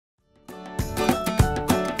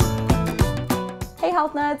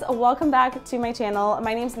health nuts, welcome back to my channel.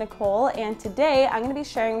 My name's Nicole and today I'm going to be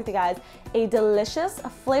sharing with you guys a delicious,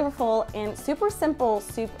 flavorful, and super simple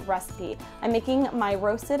soup recipe. I'm making my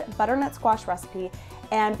roasted butternut squash recipe,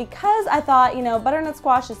 and because I thought, butternut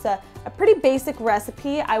squash is a pretty basic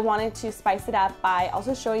recipe, I wanted to spice it up by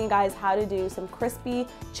also showing you guys how to do some crispy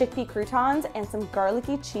chickpea croutons and some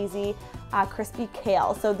garlicky, cheesy, crispy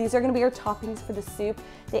kale. So these are gonna be your toppings for the soup.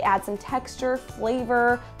 They add some texture,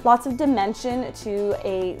 flavor, lots of dimension to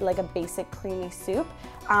a basic creamy soup.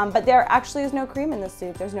 But there actually is no cream in this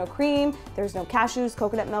soup. There's no cream, there's no cashews,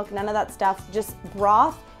 coconut milk, none of that stuff, just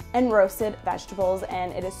broth and roasted vegetables,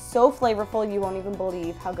 and it is so flavorful you won't even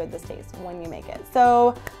believe how good this tastes when you make it.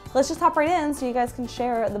 So let's just hop right in so you guys can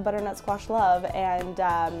share the butternut squash love and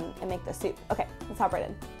make the soup. Okay, let's hop right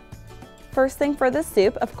in. First thing for the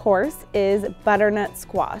soup, of course, is butternut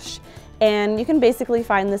squash. And you can basically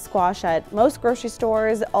find this squash at most grocery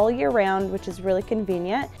stores all year round, which is really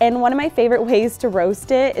convenient. And one of my favorite ways to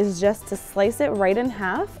roast it is just to slice it right in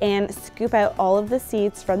half and scoop out all of the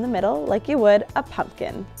seeds from the middle like you would a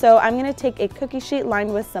pumpkin. So I'm gonna take a cookie sheet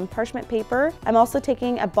lined with some parchment paper. I'm also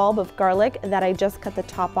taking a bulb of garlic that I just cut the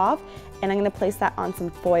top off, and I'm gonna place that on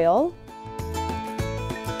some foil.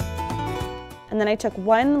 And then I took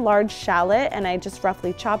one large shallot and I just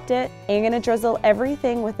roughly chopped it. And you're gonna drizzle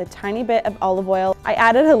everything with a tiny bit of olive oil. I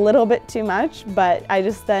added a little bit too much, but I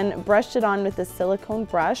just then brushed it on with a silicone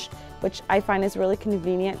brush, which I find is really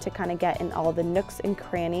convenient to kind of get in all the nooks and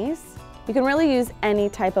crannies. You can really use any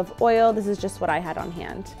type of oil. This is just what I had on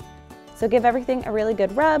hand. So give everything a really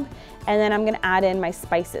good rub, and then I'm gonna add in my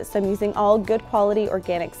spices. So I'm using all good quality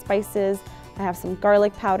organic spices. I have some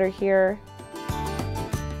garlic powder here.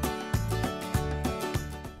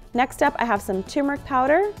 Next up, I have some turmeric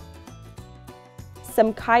powder,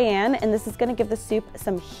 some cayenne, and this is gonna give the soup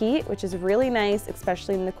some heat, which is really nice,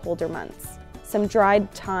 especially in the colder months. Some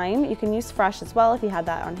dried thyme, you can use fresh as well if you had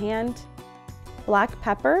that on hand. Black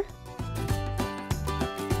pepper.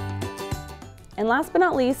 And last but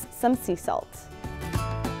not least, some sea salt.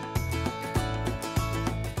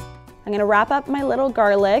 I'm gonna wrap up my little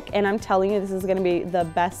garlic, and I'm telling you, this is gonna be the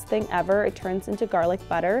best thing ever. It turns into garlic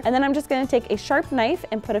butter. And then I'm just gonna take a sharp knife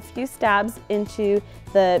and put a few stabs into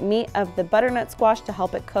the meat of the butternut squash to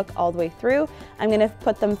help it cook all the way through. I'm gonna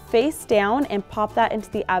put them face down and pop that into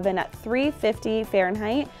the oven at 350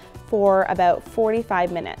 Fahrenheit for about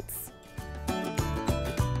 45 minutes.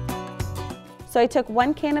 So I took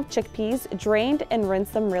 1 can of chickpeas, drained and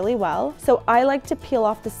rinsed them really well. So I like to peel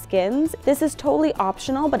off the skins. This is totally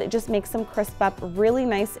optional, but it just makes them crisp up really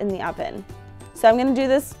nice in the oven. So I'm gonna do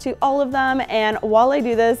this to all of them, and while I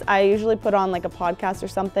do this, I usually put on like a podcast or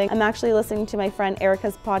something. I'm actually listening to my friend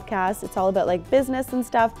Erica's podcast. It's all about like business and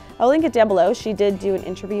stuff. I'll link it down below. She did do an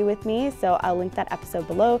interview with me, so I'll link that episode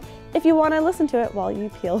below if you wanna listen to it while you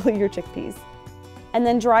peel your chickpeas. And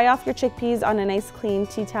then dry off your chickpeas on a nice clean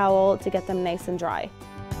tea towel to get them nice and dry.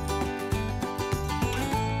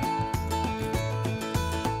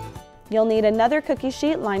 You'll need another cookie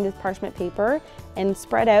sheet lined with parchment paper and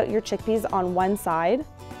spread out your chickpeas on one side.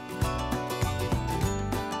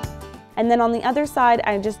 And then on the other side,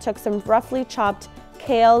 I just took some roughly chopped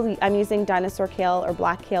kale. I'm using dinosaur kale or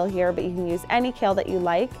black kale here, but you can use any kale that you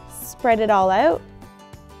like. Spread it all out.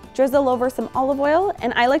 Drizzle over some olive oil,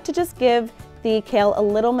 and I like to just give the kale a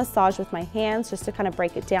little massage with my hands just to kind of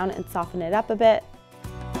break it down and soften it up a bit.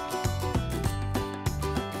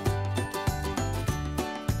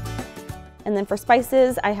 And then for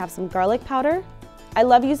spices, I have some garlic powder. I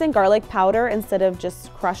love using garlic powder instead of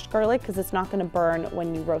just crushed garlic because it's not going to burn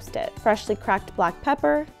when you roast it. Freshly cracked black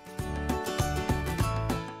pepper,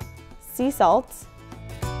 sea salt,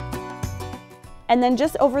 and then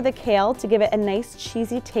just over the kale to give it a nice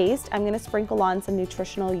cheesy taste, I'm going to sprinkle on some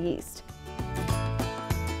nutritional yeast.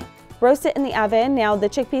 Roast it in the oven. Now the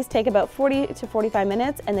chickpeas take about 40 to 45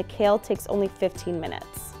 minutes and the kale takes only 15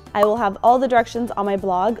 minutes. I will have all the directions on my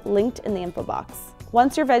blog linked in the info box.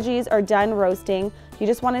 Once your veggies are done roasting, you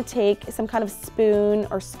just want to take some kind of spoon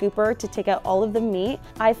or scooper to take out all of the meat.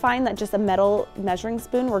 I find that just a metal measuring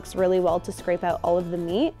spoon works really well to scrape out all of the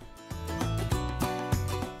meat.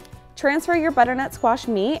 Transfer your butternut squash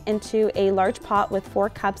meat into a large pot with 4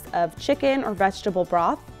 cups of chicken or vegetable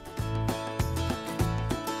broth.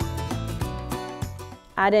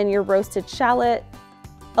 Add in your roasted shallot,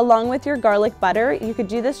 along with your garlic butter. You could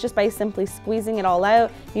do this just by simply squeezing it all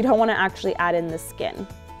out. You don't want to actually add in the skin.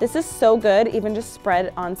 This is so good, even just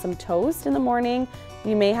spread on some toast in the morning.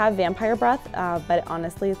 You may have vampire breath, but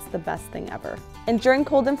honestly, it's the best thing ever. And during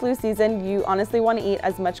cold and flu season, you honestly want to eat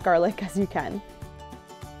as much garlic as you can.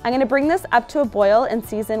 I'm gonna bring this up to a boil and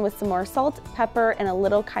season with some more salt, pepper, and a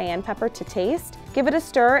little cayenne pepper to taste. Give it a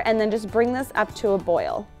stir and then just bring this up to a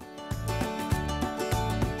boil.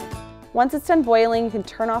 Once it's done boiling, you can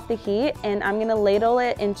turn off the heat, and I'm gonna ladle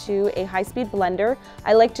it into a high-speed blender.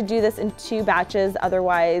 I like to do this in 2 batches,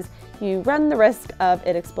 otherwise you run the risk of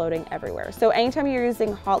it exploding everywhere. So anytime you're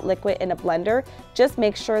using hot liquid in a blender, just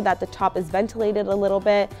make sure that the top is ventilated a little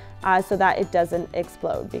bit so that it doesn't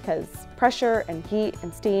explode, because pressure and heat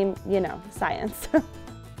and steam, you know, science.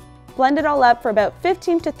 Blend it all up for about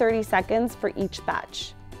 15 to 30 seconds for each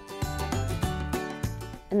batch.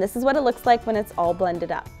 And this is what it looks like when it's all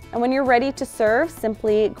blended up. And when you're ready to serve,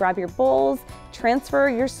 simply grab your bowls, transfer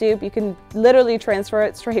your soup. You can literally transfer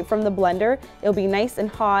it straight from the blender. It'll be nice and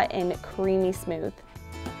hot and creamy smooth.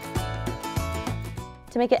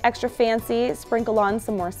 To make it extra fancy, sprinkle on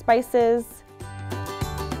some more spices.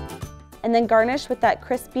 And then garnish with that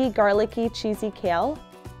crispy, garlicky, cheesy kale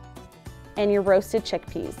and your roasted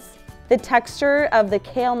chickpeas. The texture of the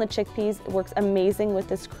kale and the chickpeas works amazing with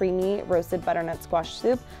this creamy roasted butternut squash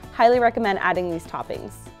soup. Highly recommend adding these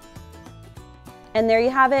toppings. And there you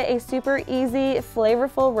have it, a super easy,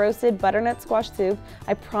 flavorful roasted butternut squash soup.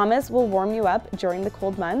 I promise will warm you up during the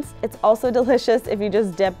cold months. It's also delicious if you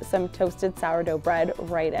just dip some toasted sourdough bread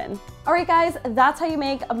right in. All right guys, that's how you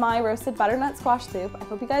make my roasted butternut squash soup. I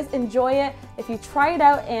hope you guys enjoy it. If you try it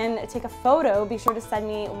out and take a photo, be sure to send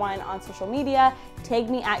me one on social media. Tag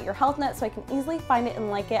me at your health nut so I can easily find it and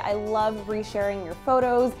like it. I love resharing your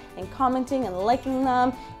photos and commenting and liking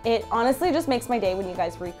them. It honestly just makes my day when you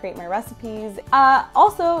guys recreate my recipes.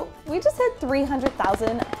 Also, we just hit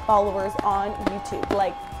 300,000 followers on YouTube.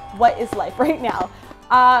 Like, what is life right now?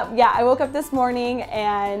 Yeah, I woke up this morning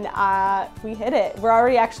and we hit it. We're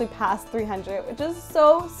already actually past 300, which is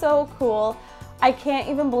so cool. I can't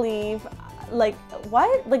even believe, like,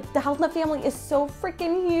 what? Like, the Health Nut family is so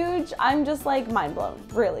freaking huge. I'm just like mind blown,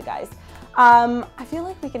 really, guys. I feel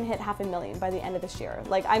like we can hit 500,000 by the end of this year.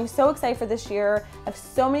 Like, I'm so excited for this year. I have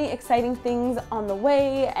so many exciting things on the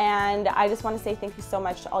way, and I just want to say thank you so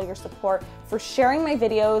much to all your support for sharing my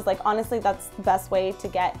videos. Like, honestly, that's the best way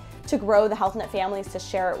to grow the Health Nut family, is to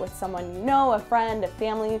share it with someone you know, a friend, a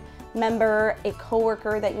family member, a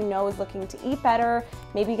coworker that you know is looking to eat better,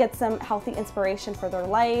 maybe get some healthy inspiration for their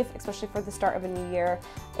life, especially for the start of a new year.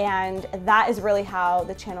 And that is really how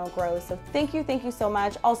the channel grows. So thank you so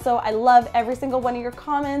much. Also, I love every single one of your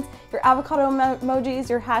comments, your avocado emojis,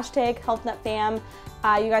 your hashtag HealthNutFam.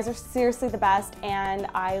 You guys are seriously the best, and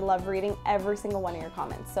I love reading every single one of your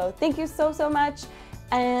comments. So thank you so much.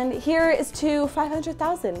 And here is to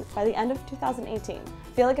 500,000 by the end of 2018.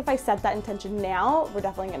 I feel like if I set that intention now, we're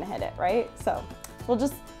definitely gonna hit it, right? So we'll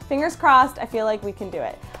just, fingers crossed, I feel like we can do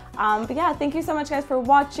it. But yeah, thank you so much guys for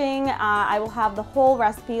watching. I will have the whole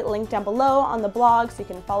recipe linked down below on the blog so you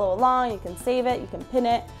can follow along, you can save it, you can pin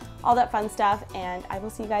it, all that fun stuff. And I will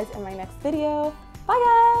see you guys in my next video.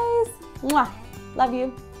 Bye guys! Mwah! Love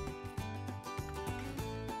you.